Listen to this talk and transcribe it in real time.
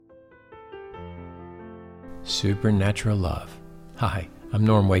Supernatural Love. Hi, I'm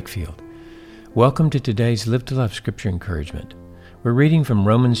Norm Wakefield. Welcome to today's Live to Love Scripture Encouragement. We're reading from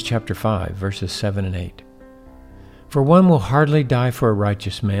Romans chapter 5, verses 7 and 8. For one will hardly die for a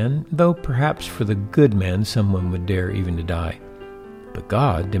righteous man, though perhaps for the good man someone would dare even to die. But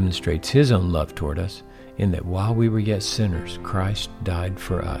God demonstrates His own love toward us, in that while we were yet sinners, Christ died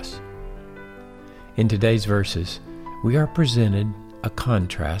for us. In today's verses, we are presented a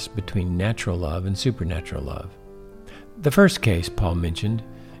contrast between natural love and supernatural love. The first case Paul mentioned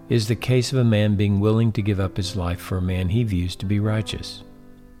is the case of a man being willing to give up his life for a man he views to be righteous.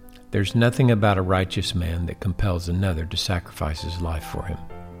 There's nothing about a righteous man that compels another to sacrifice his life for him.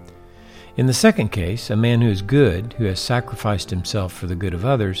 In the second case, a man who is good, who has sacrificed himself for the good of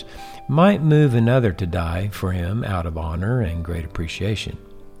others, might move another to die for him out of honor and great appreciation.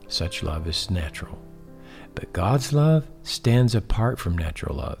 Such love is natural. But God's love stands apart from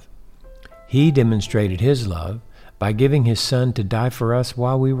natural love. He demonstrated His love by giving His Son to die for us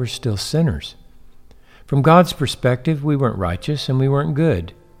while we were still sinners. From God's perspective, we weren't righteous and we weren't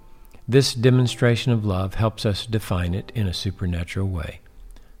good. This demonstration of love helps us define it in a supernatural way,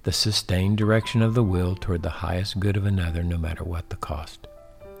 the sustained direction of the will toward the highest good of another, no matter what the cost.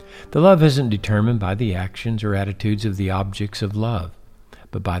 The love isn't determined by the actions or attitudes of the objects of love,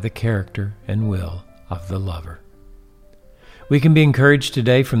 but by the character and will of the lover. We can be encouraged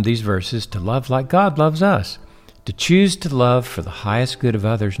today from these verses to love like God loves us, to choose to love for the highest good of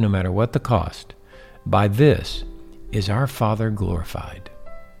others no matter what the cost. By this is our Father glorified.